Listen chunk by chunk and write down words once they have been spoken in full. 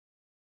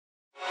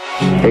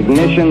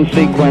Ignition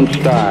sequence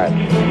start.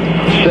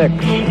 6,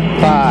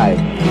 5,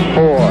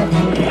 4,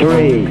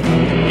 3,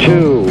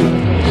 2,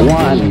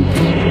 1,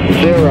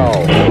 0.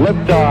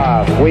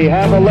 Liftoff. We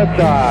have a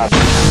liftoff.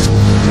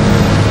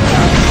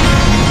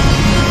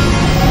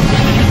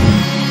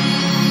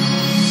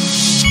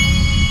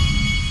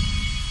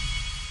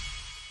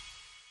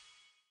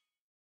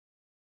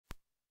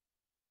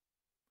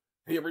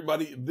 Hey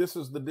everybody, this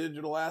is the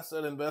Digital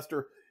Asset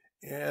Investor,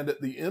 and at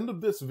the end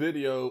of this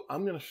video,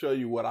 I'm going to show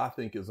you what I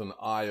think is an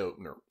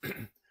eye-opener.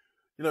 You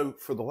know,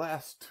 for the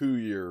last 2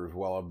 years,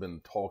 while I've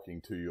been talking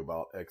to you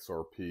about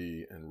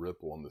XRP and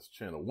Ripple on this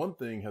channel, one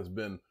thing has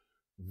been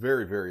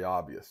very, very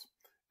obvious,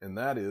 and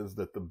that is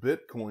that the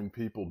Bitcoin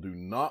people do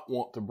not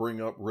want to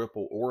bring up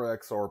Ripple or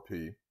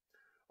XRP.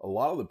 A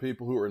lot of the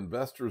people who are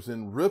investors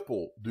in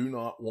Ripple do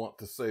not want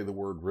to say the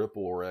word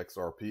Ripple or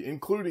XRP,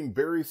 including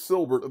Barry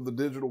Silbert of the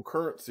Digital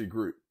Currency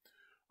Group.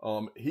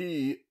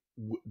 He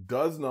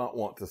does not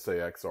want to say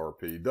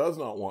XRP, does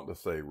not want to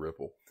say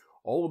Ripple.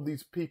 All of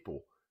these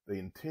people, they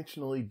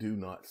intentionally do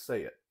not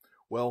say it.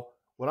 Well,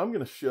 what I'm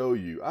going to show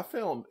you, I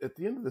found at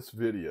the end of this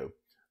video,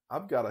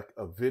 I've got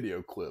a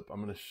video clip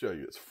I'm going to show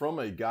you. It's from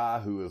a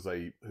guy who's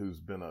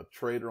been a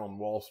trader on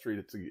Wall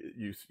Street.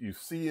 You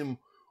see him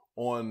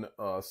on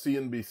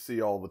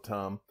CNBC all the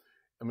time.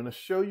 I'm going to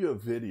show you a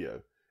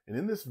video, and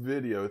in this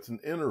video, it's an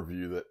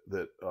interview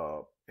that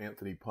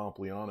Anthony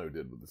Pompliano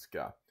did with this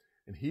guy,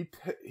 and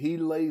he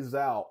lays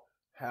out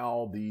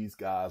how these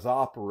guys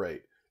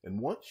operate. And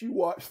once you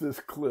watch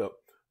this clip,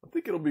 I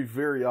think it'll be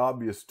very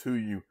obvious to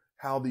you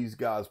how these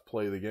guys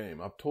play the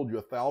game. I've told you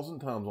 1,000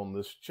 times on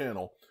this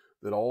channel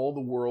that all the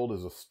world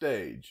is a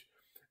stage,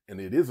 and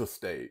it is a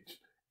stage.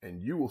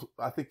 And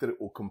I think that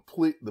it will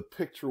the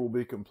picture will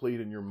be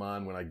complete in your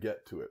mind when I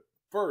get to it.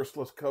 First,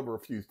 let's cover a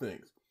few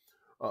things.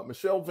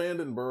 Michelle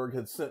Vandenberg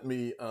had sent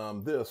me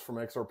this from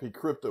XRP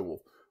Crypto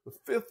Wolf. The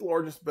 5th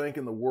largest bank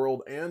in the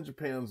world and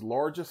Japan's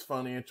largest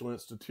financial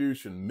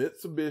institution,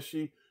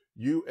 Mitsubishi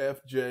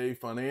UFJ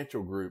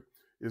Financial Group,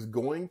 is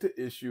going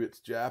to issue its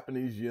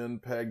Japanese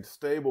yen-pegged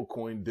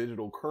stablecoin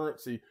digital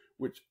currency,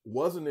 which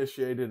was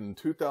initiated in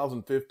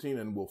 2015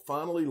 and will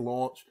finally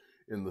launch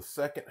in the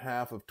second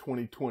half of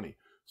 2020.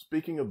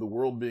 Speaking of the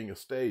world being a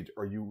stage,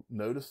 are you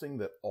noticing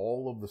that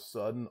all of a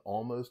sudden,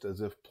 almost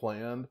as if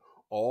planned,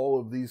 all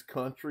of these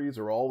countries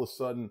are all of a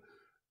sudden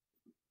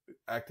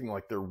acting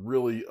like they're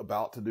really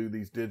about to do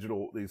these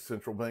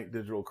central bank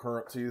digital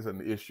currencies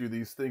and issue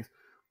these things?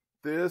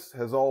 This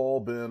has all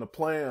been a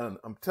plan.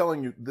 I'm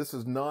telling you, this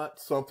is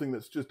not something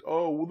that's just,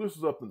 oh, well, this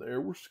is up in the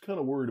air. We're kind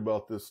of worried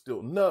about this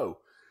still. No,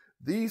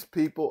 these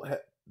people,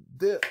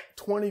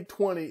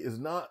 2020 is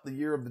not the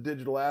year of the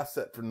digital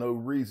asset for no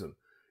reason.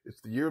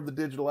 It's the year of the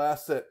digital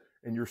asset,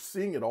 and you're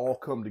seeing it all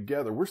come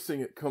together. We're seeing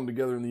it come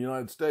together in the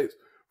United States,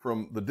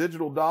 from the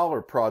Digital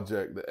Dollar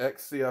Project, the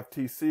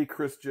ex-CFTC,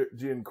 Chris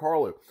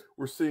Giancarlo.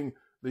 We're seeing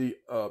the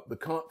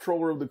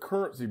comptroller of the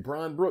currency,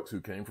 Brian Brooks, who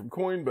came from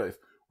Coinbase.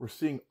 We're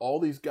seeing all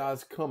these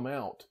guys come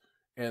out,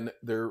 and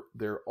they're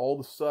all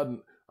of a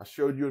sudden, I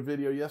showed you a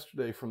video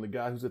yesterday from the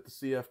guy who's at the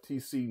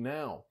CFTC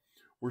now.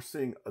 We're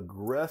seeing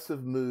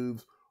aggressive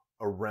moves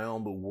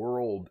around the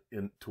world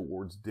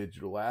towards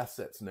digital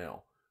assets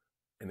now.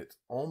 And it's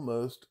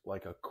almost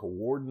like a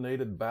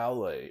coordinated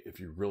ballet if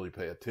you really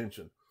pay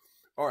attention.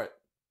 All right.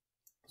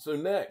 So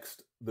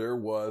next, there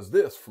was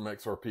this from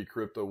XRP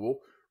Crypto Wolf.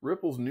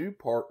 Ripple's new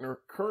partner,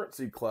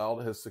 Currency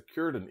Cloud, has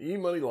secured an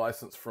e-money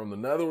license from the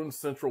Netherlands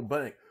Central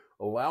Bank,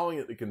 allowing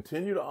it to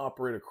continue to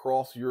operate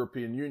across the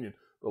European Union.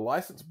 The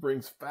license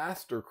brings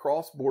faster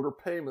cross-border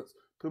payments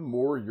to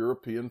more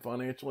European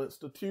financial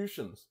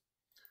institutions.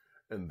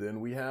 And then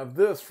we have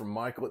this from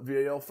Michael at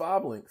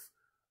VAL5 Links.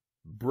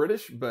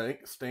 British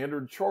bank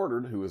Standard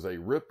Chartered, who is a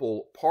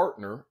Ripple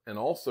partner, and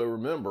also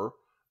remember,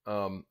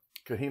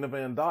 Kahina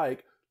Van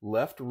Dyke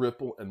left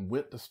Ripple and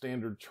went to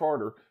Standard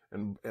Chartered,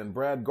 and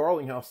Brad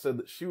Garlinghouse said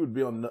that she would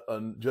be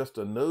on just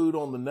a node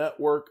on the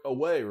network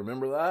away.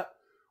 Remember that?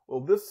 Well,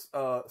 this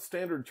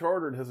Standard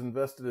Chartered has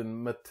invested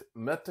in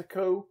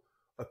Metico,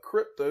 a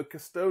crypto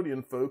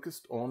custodian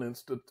focused on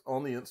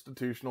the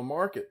institutional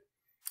market.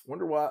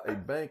 Wonder why a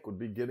bank would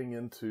be getting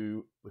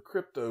into the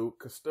crypto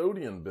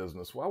custodian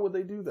business. Why would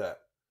they do that?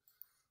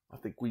 I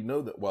think we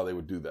know why they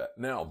would do that.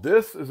 Now,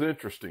 this is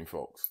interesting,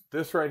 folks.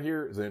 This right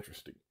here is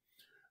interesting.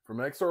 From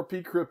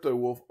XRP Crypto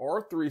Wolf,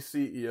 R3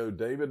 CEO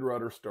David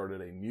Rutter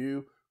started a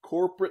new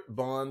corporate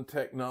bond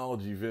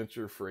technology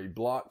venture for a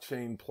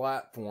blockchain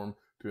platform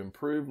to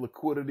improve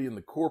liquidity in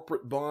the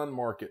corporate bond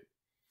market.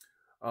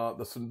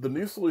 The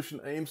new solution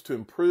aims to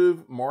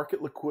improve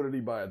market liquidity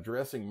by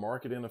addressing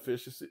market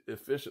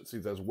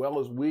inefficiencies as well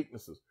as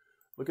weaknesses.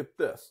 Look at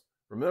this.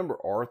 Remember,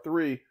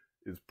 R3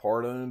 is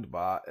part owned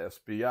by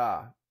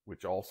SBI,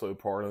 which also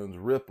part owns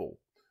Ripple.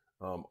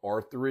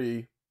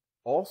 R3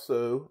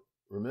 also,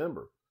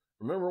 remember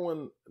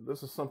when,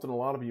 this is something a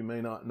lot of you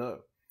may not know,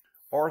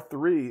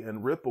 R3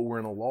 and Ripple were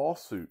in a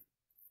lawsuit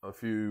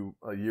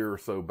a year or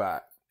so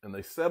back, and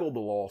they settled the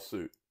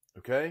lawsuit,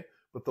 okay?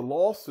 But the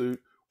lawsuit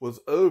was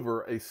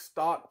over a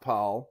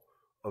stockpile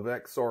of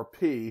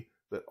XRP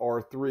that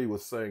R3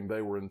 was saying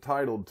they were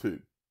entitled to.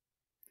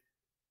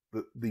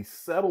 The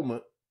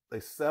settlement, they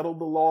settled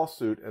the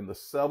lawsuit, and the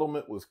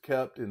settlement was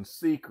kept in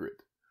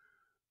secret.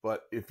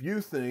 But if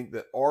you think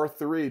that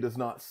R3 does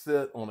not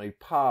sit on a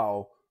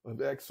pile of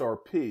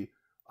XRP,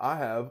 I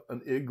have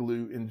an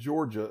igloo in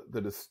Georgia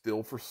that is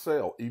still for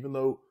sale. Even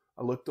though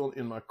I looked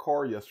in my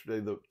car yesterday,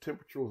 the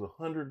temperature was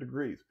 100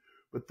 degrees.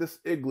 But this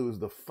igloo is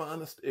the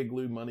finest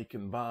igloo money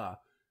can buy,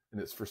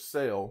 and it's for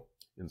sale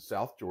in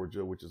South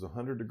Georgia, which is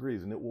 100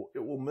 degrees, and it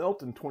will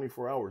melt in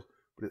 24 hours.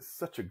 But it's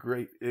such a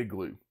great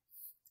igloo.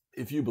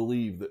 If you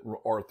believe that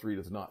R3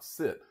 does not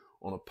sit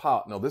on a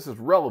pile. Now, this is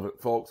relevant,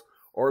 folks.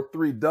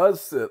 R3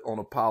 does sit on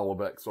a pile of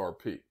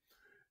XRP.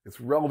 It's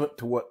relevant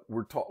to what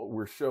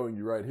we're showing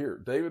you right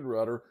here. David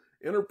Rudder,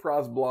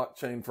 enterprise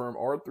blockchain firm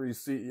R3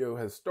 CEO,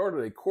 has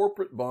started a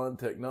corporate bond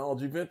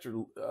technology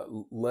venture.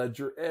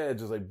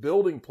 LedgerEdge is a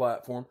building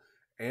platform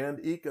and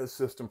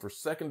ecosystem for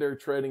secondary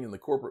trading in the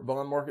corporate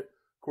bond market.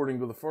 According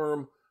to the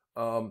firm,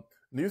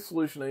 new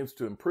solution aims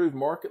to improve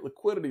market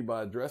liquidity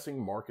by addressing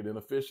market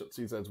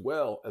inefficiencies as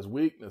well as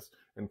weakness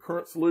in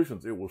current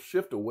solutions. It will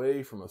shift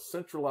away from a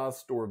centralized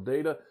store of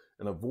data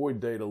and avoid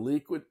data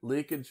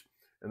leakage.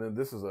 And then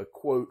this is a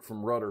quote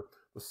from Rudder.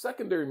 The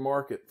secondary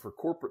market for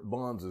corporate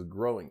bonds is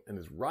growing and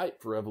is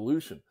ripe for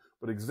evolution,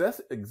 but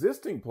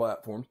existing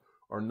platforms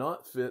are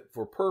not fit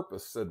for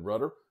purpose, said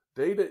Rudder.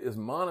 Data is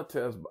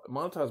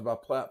monetized by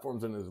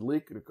platforms and is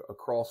leaked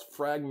across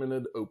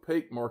fragmented,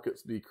 opaque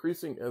markets,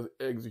 decreasing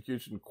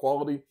execution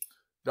quality,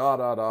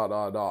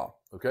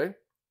 Okay?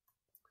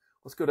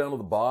 Let's go down to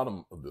the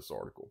bottom of this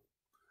article.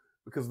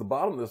 Because the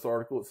bottom of this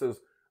article, it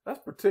says,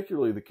 that's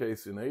particularly the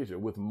case in Asia,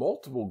 with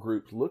multiple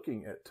groups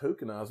looking at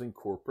tokenizing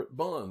corporate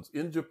bonds.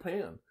 In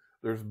Japan,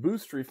 there's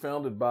Boostry,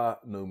 founded by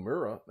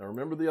Nomura. Now,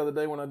 remember the other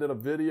day when I did a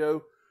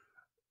video?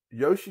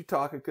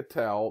 Yoshitaka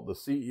Kitao, the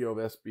CEO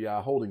of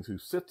SBI Holdings, who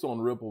sits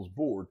on Ripple's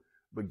board,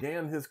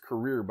 began his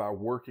career by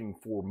working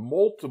for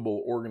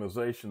multiple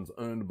organizations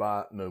owned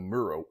by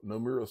Nomura.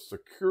 Nomura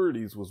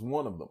Securities was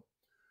one of them.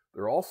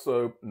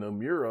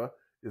 Nomura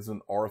is an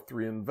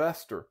R3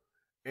 investor.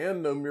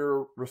 And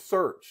Nomura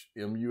Research,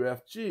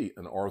 MUFG,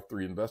 an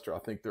R3 investor. I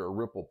think they're a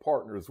Ripple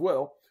partner as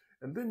well.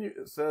 And then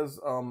it says,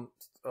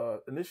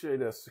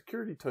 initiate a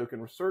security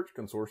token research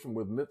consortium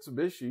with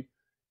Mitsubishi,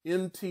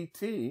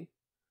 NTT,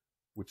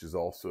 which is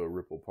also a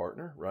Ripple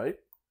partner, right?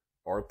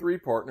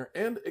 R3 partner,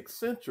 and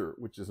Accenture,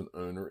 which is an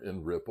owner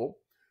in Ripple.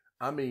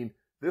 I mean,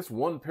 this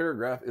one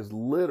paragraph is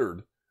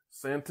littered.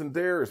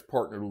 Santander is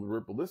partnered with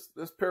Ripple.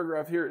 This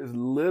paragraph here is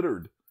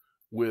littered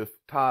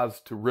with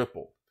ties to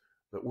Ripple.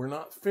 But we're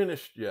not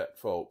finished yet,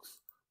 folks,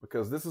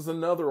 because this is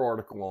another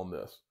article on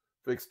this.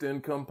 Fixed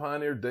income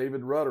pioneer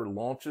David Rudder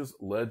launches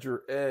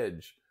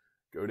LedgerEdge.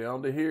 Go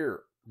down to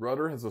here.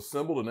 Rudder has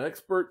assembled an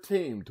expert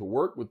team to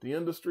work with the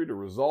industry to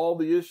resolve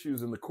the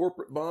issues in the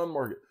corporate bond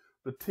market.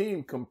 The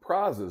team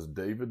comprises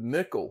David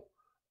Nickel,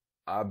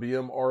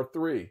 IBM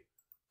R3.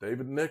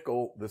 David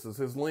Nickel, this is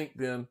his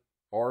LinkedIn,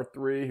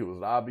 R3. He was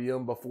at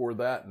IBM before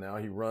that. Now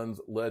he runs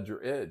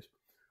LedgerEdge.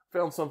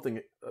 Found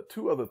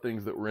two other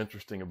things that were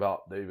interesting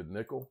about David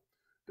Nickel.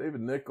 David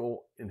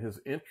Nickel, in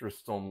his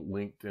interests on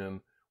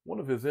LinkedIn, one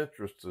of his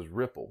interests is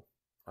Ripple.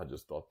 I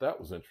just thought that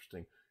was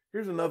interesting.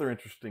 Here's another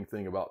interesting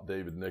thing about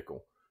David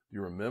Nickel. Do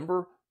you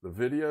remember the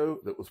video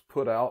that was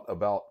put out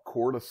about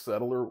Corda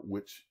Settler,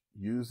 which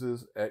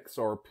uses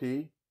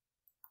XRP?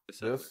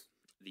 This?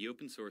 The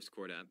open source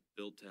Corda app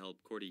built to help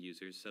Corda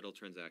users settle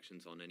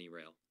transactions on any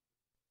rail.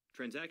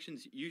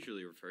 Transactions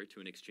usually refer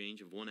to an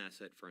exchange of one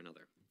asset for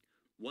another.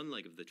 One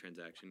leg of the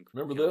transaction,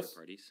 remember this?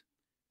 Parties.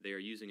 They are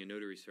using a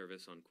notary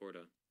service on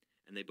Corda,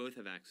 and they both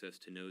have access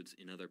to nodes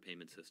in other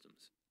payment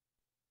systems.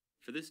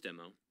 For this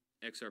demo,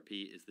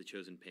 XRP is the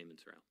chosen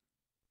payments route.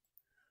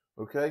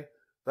 Okay,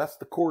 that's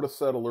the Corda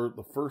Settler.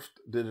 The first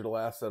digital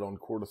asset on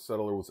Corda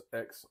Settler was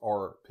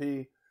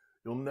XRP.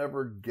 You'll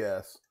never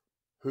guess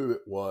who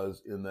it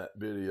was in that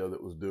video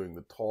that was doing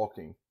the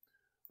talking.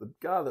 The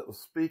guy that was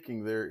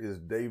speaking there is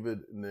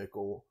David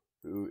Nickel,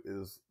 who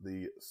is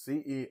the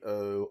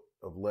CEO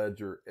of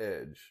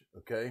LedgerEdge.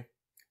 Okay,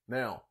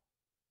 now,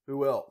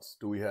 who else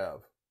do we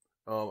have?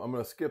 I'm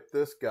going to skip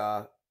this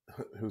guy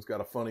who's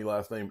got a funny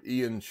last name,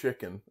 Ian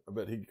Chicken. I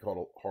bet he caught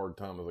a hard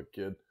time as a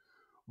kid.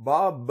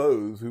 Bob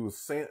Bose, who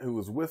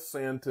was with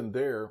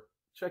Santander.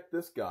 Check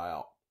this guy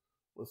out.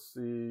 Let's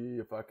see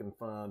if I can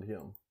find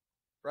him.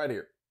 Right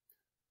here.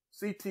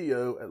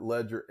 CTO at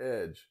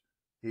LedgerEdge.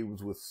 He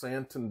was with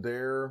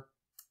Santander.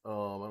 I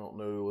don't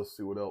know. Let's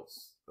see what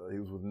else. He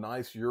was with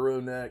Nice,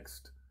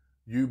 Euronext,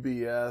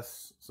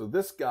 UBS. So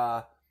this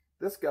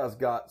guy's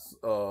got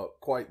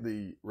quite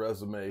the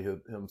resume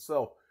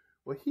himself.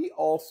 Well, he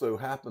also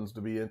happens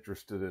to be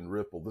interested in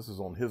Ripple. This is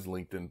on his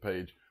LinkedIn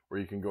page where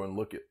you can go and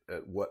look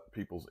at what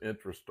people's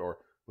interests are.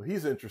 Well,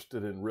 he's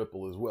interested in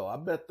Ripple as well. I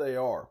bet they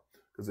are.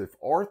 Because if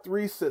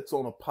R3 sits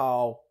on a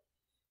pile,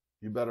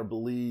 you better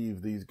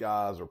believe these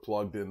guys are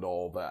plugged into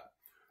all that.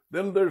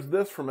 Then there's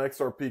this from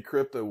XRP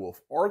Crypto Wolf.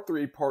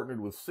 R3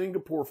 partnered with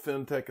Singapore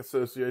FinTech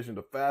Association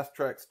to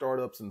fast-track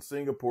startups in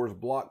Singapore's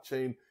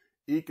blockchain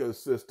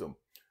ecosystem.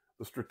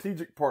 The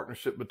strategic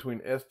partnership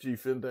between SG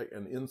Fintech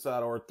and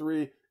Inside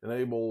R3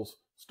 enables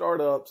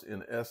startups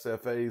in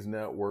SFA's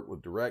network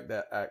with direct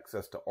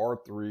access to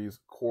R3's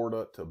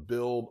Corda to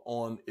build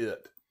on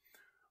it.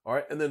 All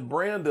right, and then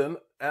Brandon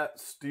at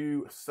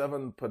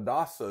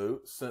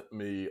Stu7Pedasso sent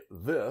me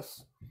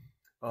this.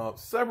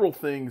 Several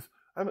things.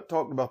 I haven't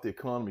talked about the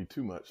economy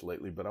too much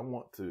lately, but I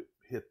want to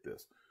hit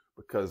this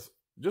because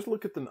just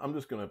look at I'm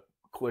just going to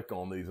click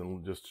on these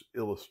and just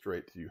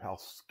illustrate to you how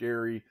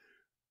scary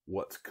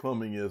what's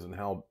coming is and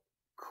how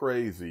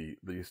crazy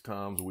these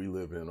times we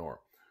live in are.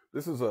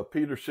 This is a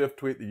Peter Schiff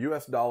tweet. The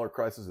U.S. dollar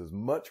crisis is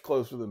much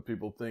closer than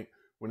people think.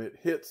 When it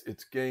hits,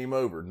 it's game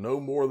over.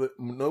 No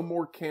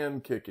more can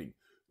kicking.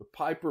 The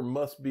piper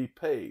must be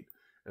paid.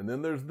 And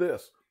then there's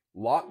this.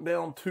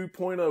 Lockdown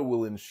 2.0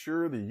 will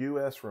ensure the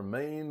U.S.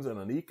 remains in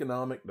an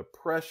economic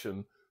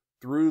depression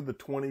through the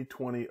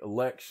 2020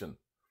 election.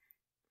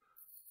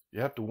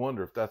 You have to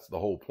wonder if that's the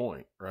whole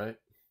point, right?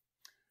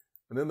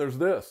 And then there's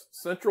this.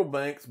 Central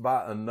banks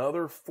buy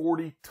another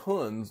 40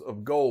 tons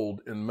of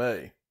gold in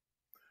May.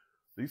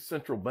 These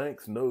central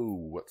banks know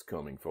what's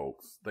coming,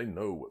 folks. They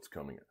know what's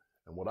coming.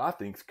 And what I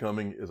think is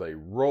coming is a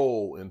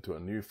roll into a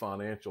new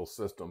financial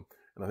system.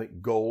 And I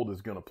think gold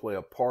is going to play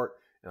a part.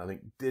 And I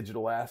think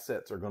digital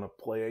assets are going to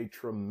play a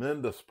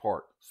tremendous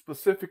part.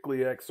 Specifically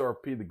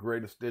XRP, the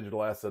greatest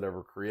digital asset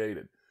ever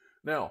created.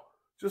 Now,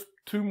 just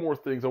two more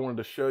things I wanted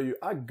to show you.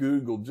 I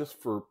Googled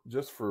just for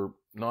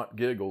not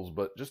giggles,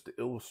 but just to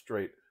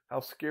illustrate how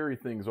scary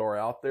things are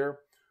out there.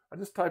 I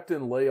just typed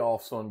in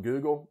layoffs on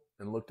Google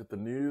and looked at the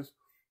news.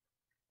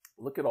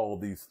 Look at all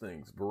of these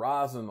things.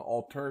 Verizon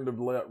alternative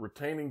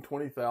retaining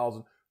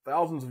 20,000.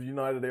 Thousands of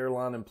United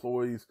Airline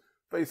employees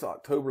face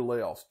October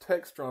layoffs.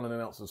 Textron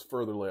announces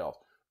further layoffs.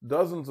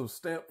 Dozens of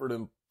Stanford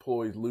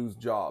employees lose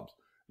jobs.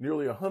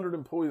 Nearly 100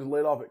 employees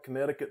laid off at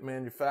Connecticut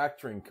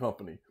manufacturing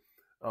company.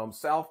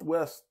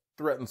 Southwest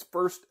threatens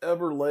first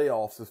ever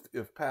layoffs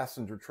if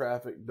passenger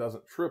traffic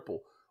doesn't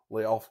triple.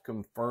 Layoffs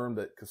confirmed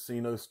at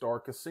Kansas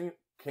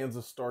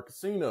Star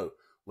Casino.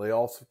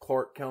 Layoffs of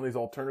Clark County's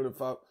alternative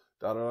five.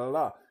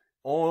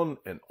 On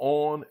and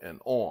on and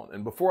on.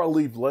 And before I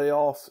leave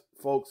layoffs,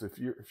 folks, if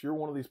you're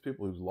one of these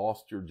people who's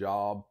lost your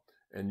job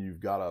and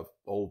you've got a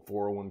old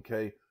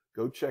 401k,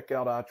 go check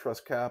out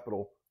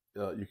iTrustCapital.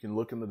 You can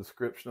look in the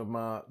description of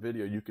my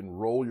video. You can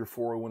roll your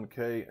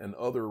 401k and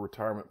other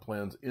retirement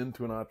plans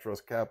into an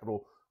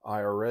iTrustCapital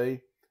IRA.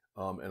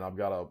 And I've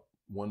got a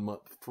 1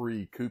 month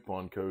free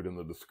coupon code in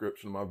the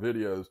description of my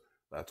videos.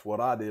 That's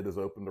what I did, is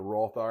opened a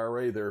Roth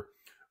IRA there.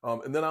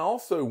 And then I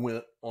also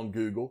went on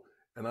Google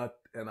and I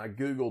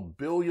Googled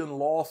billion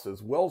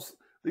losses. Well,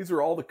 these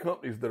are all the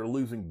companies that are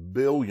losing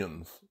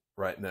billions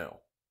right now.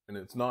 And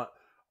it's not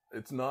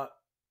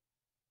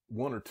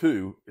one or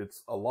two,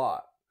 it's a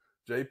lot.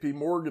 JP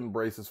Morgan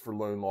braces for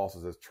loan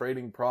losses as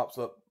trading props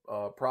up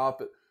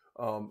profit,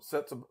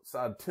 sets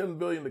aside $10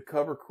 billion to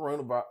cover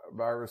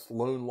coronavirus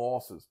loan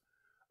losses.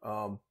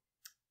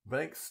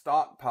 Banks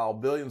stockpile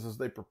billions as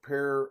they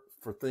prepare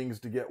for things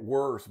to get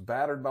worse.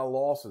 Battered by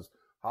losses.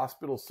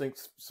 Hospital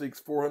seeks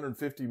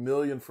 $450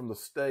 million from the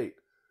state.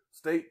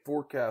 State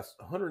forecasts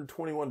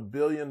 $121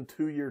 billion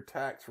 2-year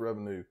tax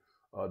revenue.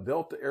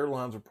 Delta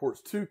Airlines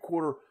reports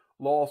 2-quarter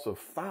loss of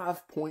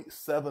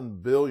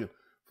 $5.7 billion.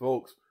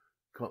 Folks,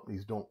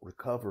 companies don't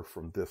recover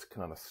from this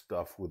kind of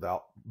stuff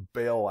without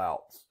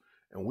bailouts.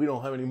 And we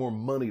don't have any more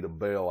money to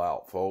bail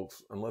out,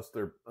 folks, unless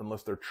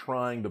they're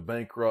trying to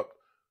bankrupt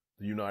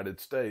the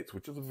United States,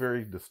 which is a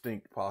very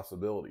distinct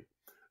possibility.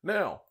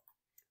 Now,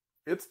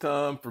 it's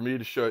time for me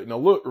to show you. Now,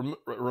 look,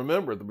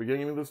 remember at the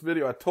beginning of this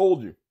video, I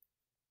told you,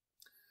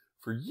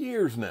 for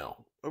years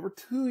now, over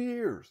 2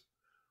 years,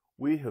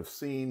 we have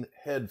seen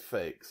head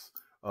fakes.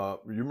 You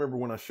remember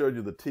when I showed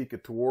you the Tika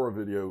Tawara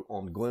video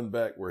on Glenn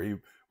Beck, where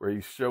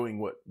he's showing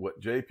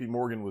what JP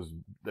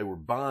Morgan they were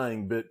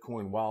buying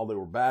Bitcoin while they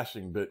were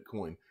bashing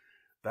Bitcoin.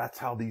 That's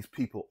how these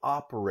people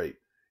operate.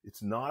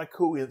 It's not a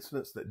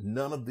coincidence that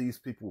none of these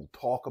people will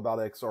talk about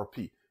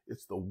XRP.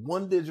 It's the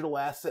one digital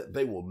asset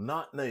they will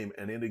not name,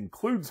 and it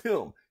includes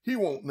him. He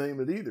won't name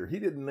it either. He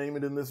didn't name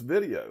it in this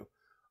video.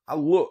 I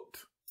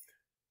looked.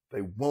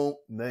 They won't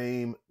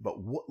name, but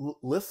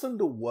listen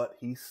to what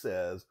he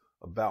says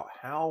about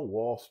how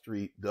Wall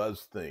Street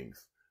does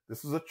things.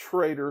 This is a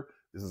trader.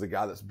 This is a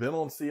guy that's been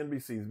on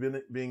CNBC. He's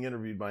been being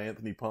interviewed by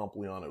Anthony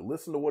Pompliano.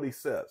 Listen to what he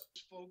says.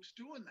 Folks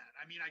doing that.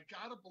 I mean, I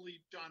got to believe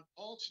John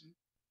Paulson,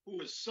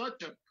 who is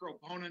such a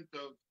proponent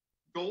of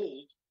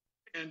gold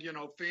and,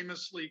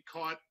 famously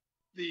caught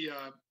the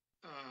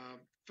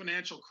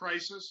financial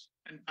crisis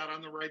and got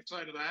on the right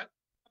side of that.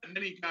 And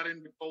then he got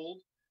into gold.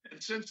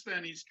 And since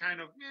then, he's kind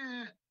of,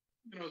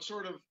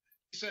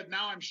 he said,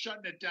 now I'm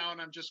shutting it down.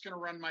 I'm just going to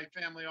run my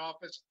family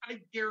office. I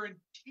guarantee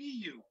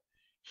you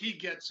he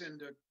gets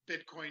into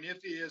Bitcoin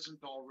if he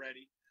isn't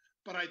already.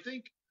 But I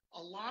think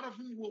a lot of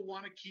them will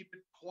want to keep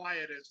it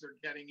quiet as they're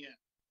getting in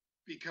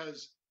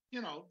because,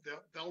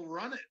 they'll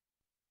run it.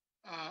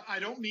 I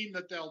don't mean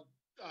that they'll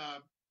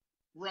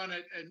run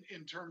it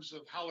in terms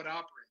of how it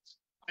operates.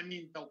 I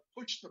mean, they'll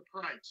push the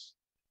price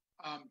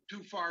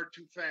too far,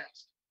 too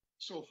fast.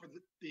 So for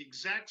the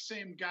exact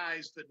same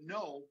guys that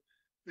know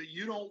that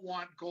you don't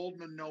want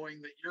Goldman knowing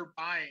that you're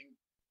buying,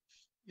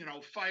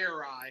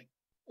 FireEye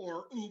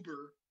or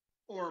Uber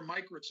or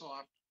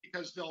Microsoft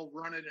because they'll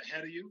run it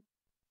ahead of you.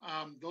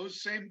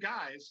 Those same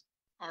guys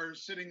are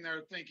sitting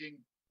there thinking,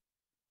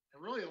 I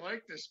really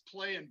like this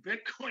play in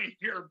Bitcoin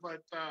here,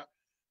 but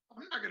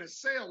I'm not going to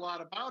say a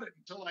lot about it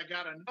until I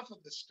got enough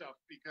of this stuff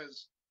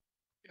because,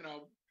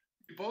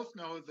 we both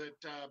know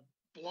that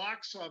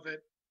blocks of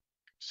it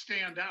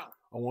stand out.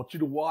 I want you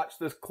to watch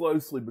this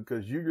closely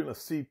because you're going to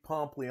see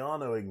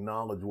Pompliano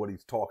acknowledge what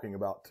he's talking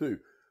about too.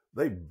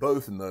 They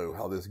both know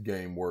how this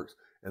game works.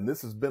 And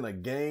this has been a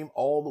game.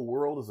 All the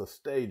world is a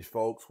stage,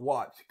 folks.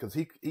 Watch, because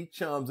he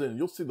chimes in.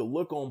 You'll see the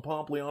look on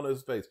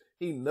Pompliano's face.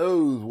 He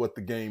knows what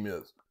the game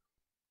is.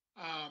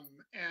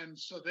 And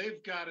so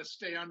they've got to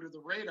stay under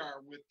the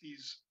radar with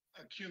these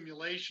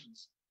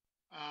accumulations.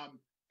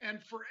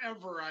 And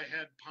forever I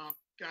had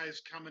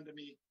guys coming to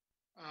me.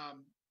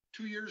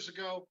 2 years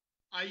ago,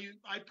 I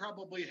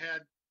probably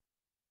had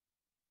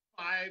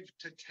 5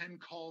 to 10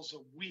 calls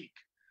a week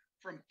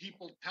from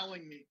people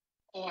telling me,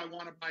 oh, I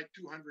want to buy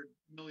 200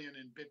 million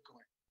in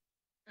Bitcoin.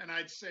 And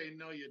I'd say,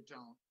 no, you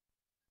don't.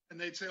 And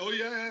they'd say, oh,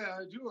 yeah,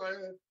 I do.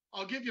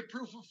 I'll give you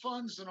proof of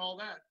funds and all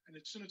that. And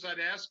as soon as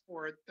I'd ask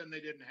for it, then they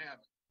didn't have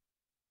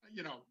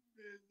it.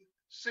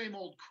 Same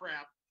old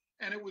crap.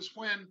 And it was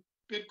when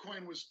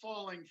Bitcoin was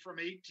falling from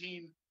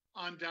 18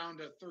 on down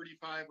to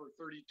 35 or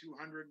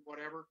 3,200,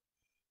 whatever.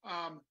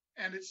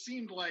 And it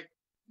seemed like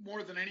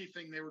more than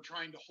anything, they were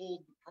trying to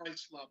hold the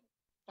price level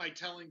by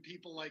telling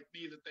people like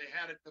me that they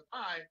had it to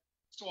buy.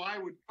 So I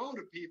would go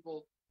to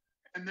people,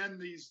 and then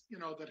these,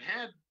 that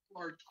had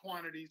large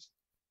quantities,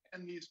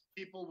 and these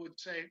people would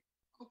say,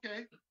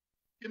 okay,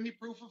 give me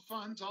proof of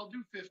funds. I'll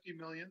do 50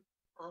 million,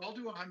 or I'll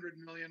do 100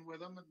 million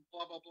with them, and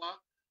blah, blah, blah.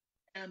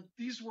 And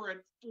these were at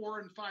 $4,000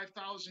 and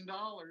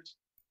 $5,000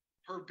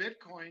 per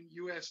Bitcoin,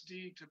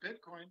 USD to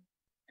Bitcoin.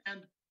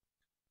 And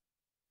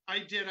I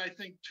did, I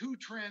think, 2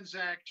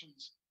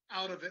 transactions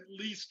out of at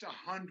least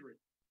 100.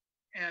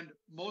 And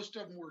most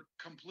of them were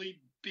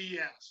complete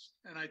BS.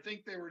 And I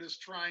think they were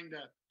just trying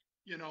to,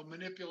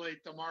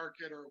 manipulate the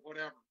market or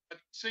whatever. But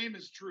same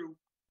is true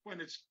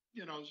when it's,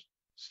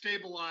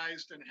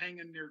 stabilized and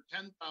hanging near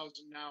 10,000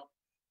 now,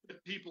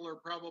 that people are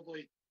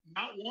probably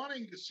not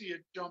wanting to see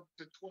it jump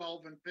to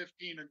 12 and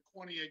 15 and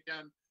 20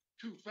 again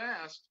too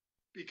fast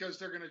because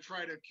they're going to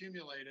try to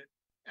accumulate it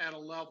at a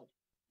level.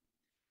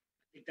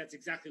 I think that's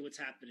exactly what's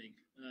happening.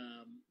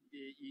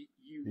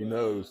 He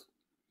knows.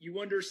 You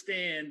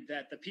understand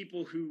that the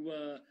people who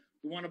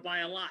want to buy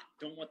a lot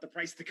don't want the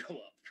price to go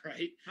up,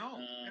 right? No.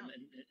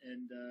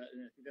 And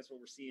I think that's what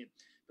we're seeing.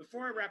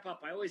 Before I wrap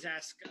up, I always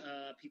ask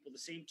people the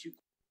same 2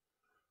 questions.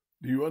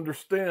 Do you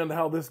understand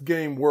how this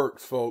game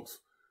works, folks?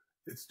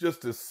 It's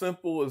just as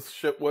simple as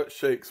what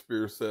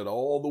Shakespeare said.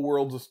 All the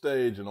world's a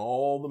stage, and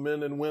all the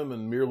men and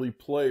women merely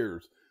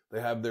players.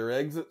 They have their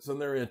exits and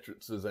their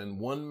entrances, and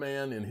one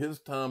man in his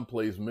time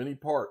plays many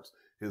parts,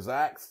 his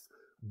acts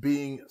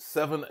being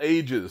 7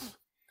 ages.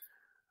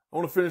 I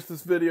want to finish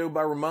this video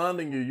by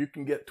reminding you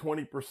can get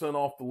 20%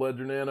 off the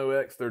Ledger Nano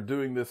X. They're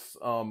doing this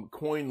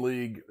coin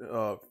league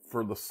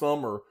for the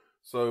summer.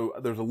 So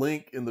there's a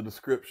link in the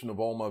description of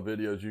all my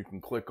videos. You can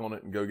click on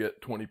it and go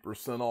get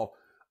 20% off.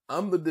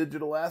 I'm the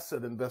digital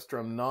asset investor.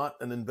 I'm not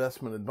an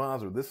investment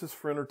advisor. This is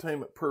for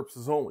entertainment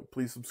purposes only.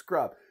 Please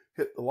subscribe.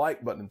 Hit the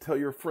like button and tell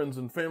your friends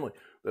and family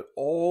that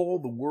all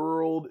the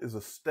world is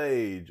a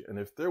stage. And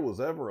if there was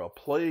ever a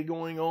play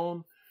going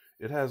on,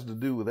 it has to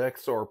do with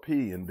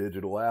XRP and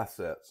digital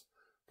assets.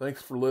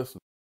 Thanks for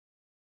listening.